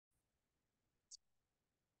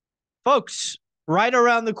Folks, right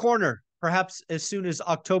around the corner, perhaps as soon as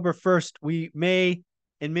October 1st, we may,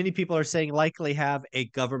 and many people are saying likely have a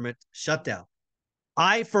government shutdown.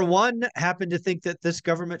 I, for one, happen to think that this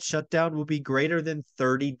government shutdown will be greater than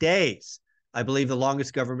 30 days. I believe the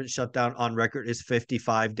longest government shutdown on record is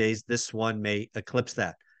 55 days. This one may eclipse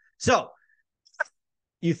that. So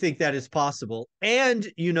you think that is possible, and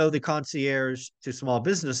you know the concierge to small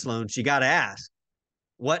business loans, you got to ask,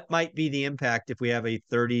 what might be the impact if we have a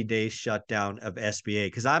 30-day shutdown of SBA?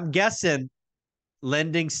 Because I'm guessing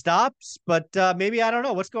lending stops, but maybe I don't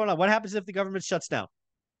know what's going on. What happens if the government shuts down?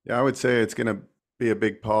 Yeah, I would say it's going to be a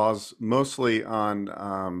big pause, mostly on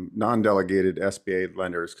non-delegated SBA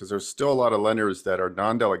lenders, because there's still a lot of lenders that are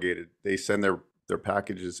non-delegated. They send their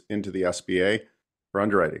packages into the SBA for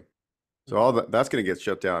underwriting. So all that's going to get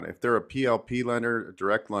shut down. If they're a PLP lender, a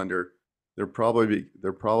direct lender, they're probably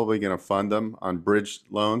going to fund them on bridge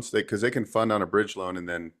loans, because they can fund on a bridge loan and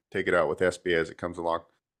then take it out with SBA as it comes along.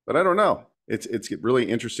 But I don't know. It's really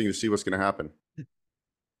interesting to see what's going to happen.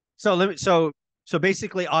 So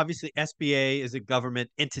basically, obviously, SBA is a government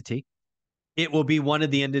entity. It will be one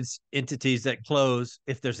of the entities that close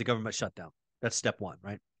if there's a government shutdown. That's step one,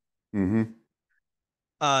 right?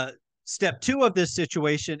 Mm-hmm. Step two of this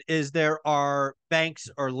situation is there are banks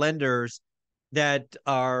or lenders that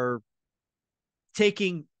are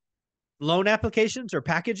taking loan applications or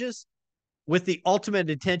packages with the ultimate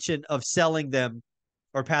intention of selling them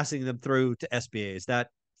or passing them through to SBA. Is that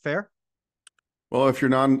fair? Well, if you're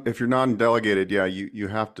non-delegated, yeah, you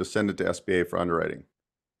have to send it to SBA for underwriting.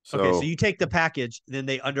 Okay, so So you take the package, then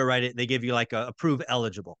they underwrite it, and they give you like a approve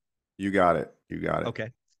eligible. you got it. You got it. Okay.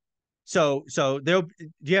 So do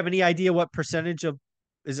you have any idea what percentage of,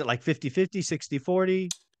 is it like 50-50, 60-40?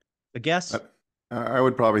 A guess? I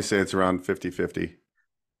would probably say it's around 50-50.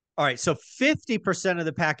 All right, so 50% of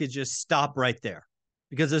the packages stop right there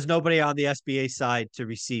because there's nobody on the SBA side to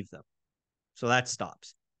receive them. So that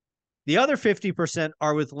stops. The other 50%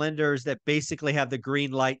 are with lenders that basically have the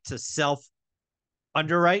green light to self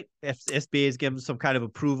underwrite if SBA is given some kind of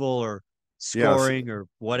approval or Yes. scoring or Yeah,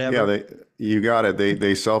 whatever. you got it.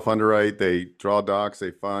 They self underwrite, they draw docs, they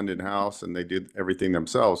fund in house, and they do everything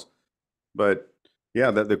themselves. But yeah,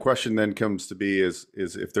 the question then comes to be is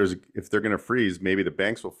if they're going to freeze, maybe the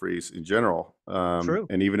banks will freeze in general. True.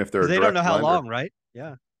 And even if they're Because a they don't know direct how lender, long, right?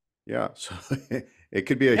 Yeah. yeah, so it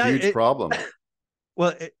could be a Yeah. huge problem.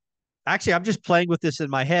 Well, actually, I'm just playing with this in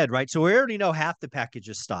my head, right? So we already know half the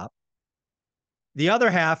packages stop. The other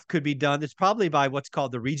half could be done. It's probably by what's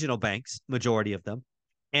called the regional banks, majority of them.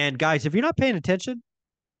 And guys, if you're not paying attention,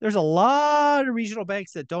 there's a lot of regional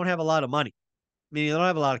banks that don't have a lot of money, meaning they don't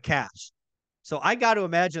have a lot of cash. So I got to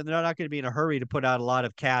imagine they're not going to be in a hurry to put out a lot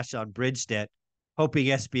of cash on bridge debt, hoping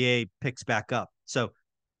SBA picks back up. So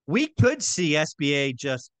we could see SBA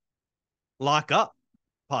just lock up,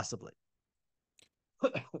 possibly.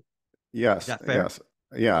 Is Yes, that fair? yes,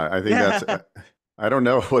 yeah. I think that's. I don't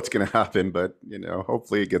know what's going to happen, but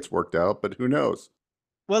hopefully it gets worked out. But who knows?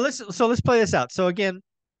 Well, let's play this out. So again,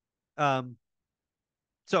 um,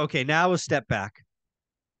 so okay, now a step back.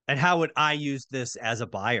 And how would I use this as a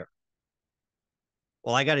buyer?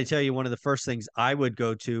 Well, I got to tell you, one of the first things I would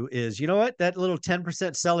go to is, you know what, that little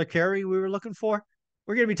 10% seller carry we were looking for,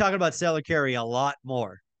 we're going to be talking about seller carry a lot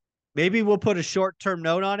more. Maybe we'll put a short-term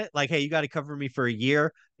note on it, like, hey, you got to cover me for a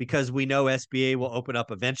year because we know SBA will open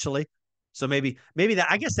up eventually. So maybe that,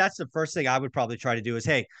 I guess that's the first thing I would probably try to do is,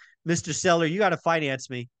 hey, Mr. Seller, you got to finance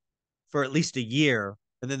me for at least a year,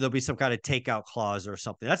 and then there'll be some kind of takeout clause or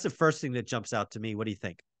something. That's the first thing that jumps out to me. What do you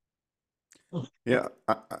think? Yeah,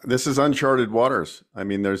 this is uncharted waters. I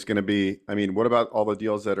mean, there's going to be. I mean, what about all the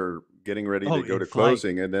deals that are getting ready Oh, to go in to flight.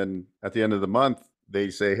 closing, and then at the end of the month they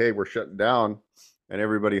say, "Hey, we're shutting down," and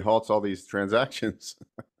everybody halts all these transactions.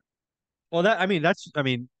 Well,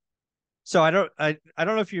 so I don't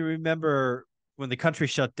know if you remember when the country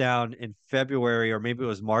shut down in February or maybe it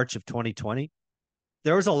was March of 2020.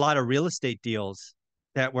 There was a lot of real estate deals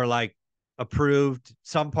that were like approved.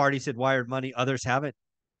 Some parties had wired money, others haven't.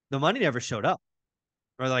 The money never showed up.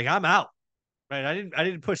 Or like, I'm out. Right. I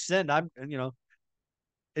didn't push send.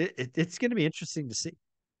 It's going to be interesting to see.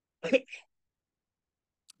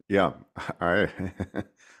 Yeah, I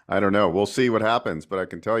I don't know. We'll see what happens, but I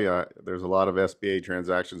can tell you there's a lot of SBA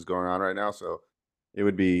transactions going on right now, so it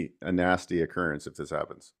would be a nasty occurrence if this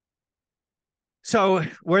happens. So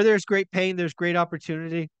where there's great pain, there's great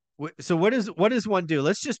opportunity. So what does one do?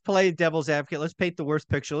 Let's just play devil's advocate. Let's paint the worst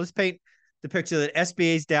picture. Let's paint the picture that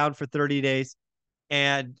SBA is down for 30 days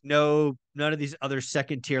and none of these other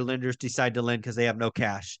second tier lenders decide to lend because they have no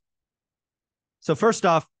cash. So first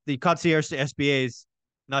off, the concierge to SBA is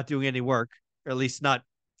not doing any work, or at least not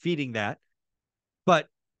feeding that. But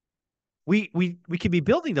we can be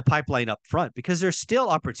building the pipeline up front because there's still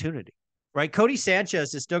opportunity, right? Cody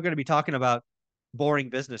Sanchez is still going to be talking about boring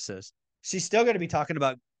businesses. She's still going to be talking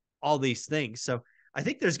about all these things. So I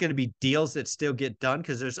think there's going to be deals that still get done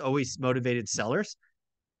because there's always motivated sellers.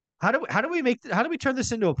 How do we turn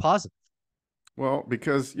this into a positive? Well,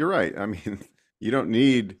 because you're right. I mean, you don't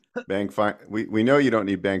need we know you don't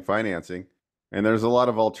need bank financing, and there's a lot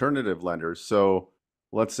of alternative lenders. So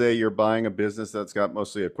let's say you're buying a business that's got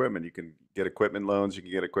mostly equipment. You can get equipment loans, you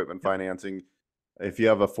can get equipment financing. If you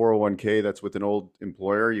have a 401k that's with an old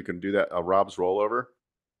employer, you can do that, a Rob's rollover.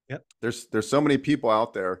 Yep. There's so many people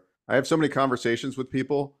out there. I have so many conversations with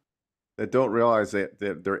people that don't realize that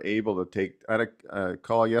they're able to take. I had a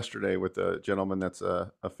call yesterday with a gentleman that's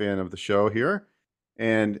a fan of the show here,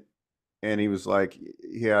 and he was like,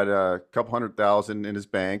 he had a couple $100,000 in his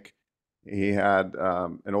bank. He had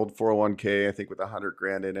an old 401k, I think, with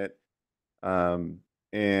 $100,000 in it,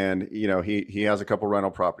 and he has a couple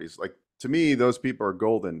rental properties. Like, to me, those people are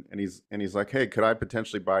golden. And he's like, hey, could I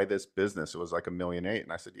potentially buy this business? It was like $1.8 million,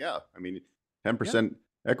 and I said, yeah. I mean, 10%.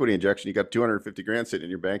 Equity injection, you got $250,000 sitting in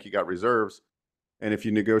your bank, you got reserves, and if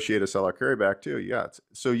you negotiate a seller carryback too,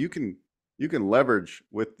 so you can leverage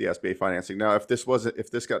with the SBA financing. Now, if this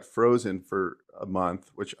got frozen for a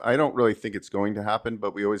month, which I don't really think it's going to happen,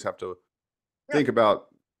 but we always have to think about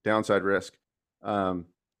downside risk.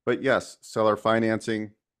 But yes, seller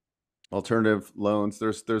financing, alternative loans.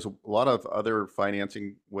 There's a lot of other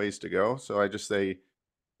financing ways to go. So I just say,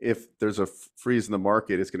 if there's a freeze in the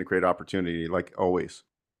market, it's going to create opportunity, like always.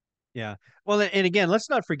 Yeah. Well, and again, let's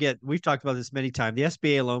not forget, we've talked about this many times. The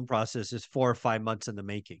SBA loan process is 4 or 5 months in the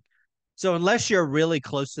making. So unless you're really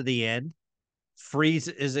close to the end, freeze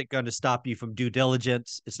isn't going to stop you from due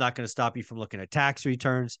diligence. It's not going to stop you from looking at tax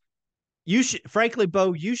returns. You should, frankly,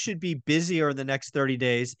 Bo, you should be busier in the next 30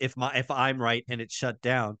 days if I'm right and it's shut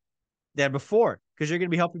down than before, because you're going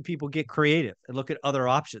to be helping people get creative and look at other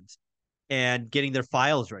options and getting their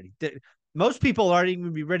files ready. Most people aren't even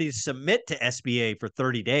going to be ready to submit to SBA for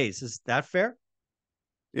 30 days. Is that fair?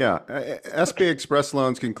 Yeah. SBA Express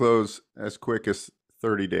loans can close as quick as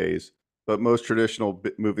 30 days, but most traditional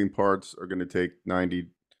moving parts are going to take 90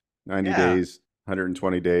 days,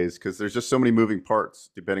 120 days, because there's just so many moving parts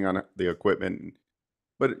depending on the equipment.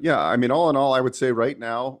 But yeah, I mean, all in all, I would say right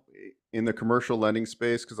now in the commercial lending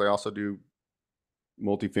space, because I also do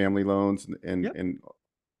multifamily loans, and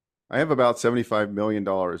I have about $75 million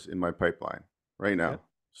in my pipeline right now.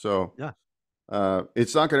 So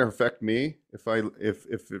it's not going to affect me if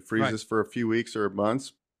it freezes for a few weeks or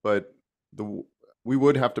months, but we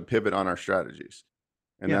would have to pivot on our strategies,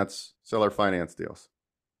 and that's seller finance deals.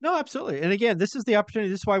 No, absolutely. And again, this is the opportunity.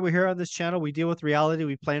 This is why we're here on this channel. We deal with reality.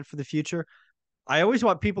 We plan for the future. I always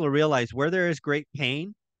want people to realize where there is great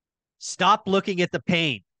pain, stop looking at the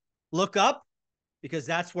pain. Look up, because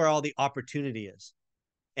that's where all the opportunity is.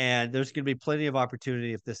 And there's going to be plenty of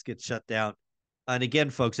opportunity if this gets shut down. And again,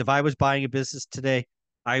 folks, if I was buying a business today,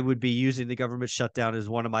 I would be using the government shutdown as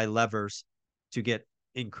one of my levers to get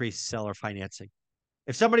increased seller financing.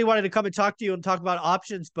 If somebody wanted to come and talk to you and talk about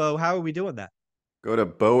options, Bo, how are we doing that? Go to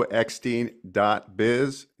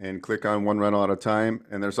boeckstein.biz and click on one rental at a time.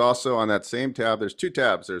 And there's also on that same tab, there's 2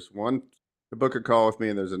 tabs. There's one to book a call with me,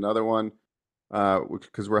 and there's another one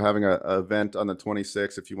because we're having an event on the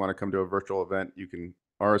 26th. If you want to come to a virtual event, you can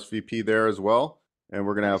RSVP there as well. And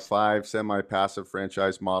we're going to have 5 semi-passive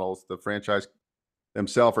franchise models. The franchise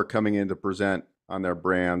themselves are coming in to present on their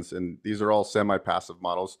brands, and these are all semi-passive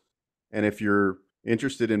models. And if you're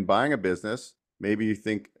interested in buying a business, maybe you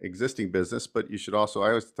think existing business, but you should also, I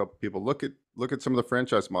always tell people, look at some of the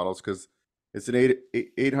franchise models, because it's an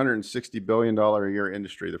 $860 billion a year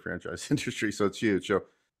industry, the franchise industry. So it's huge. So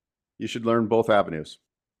you should learn both avenues.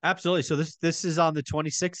 Absolutely. So this is on the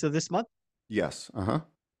 26th of this month? Yes.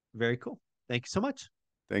 Very cool. Thank you so much.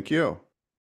 Thank you.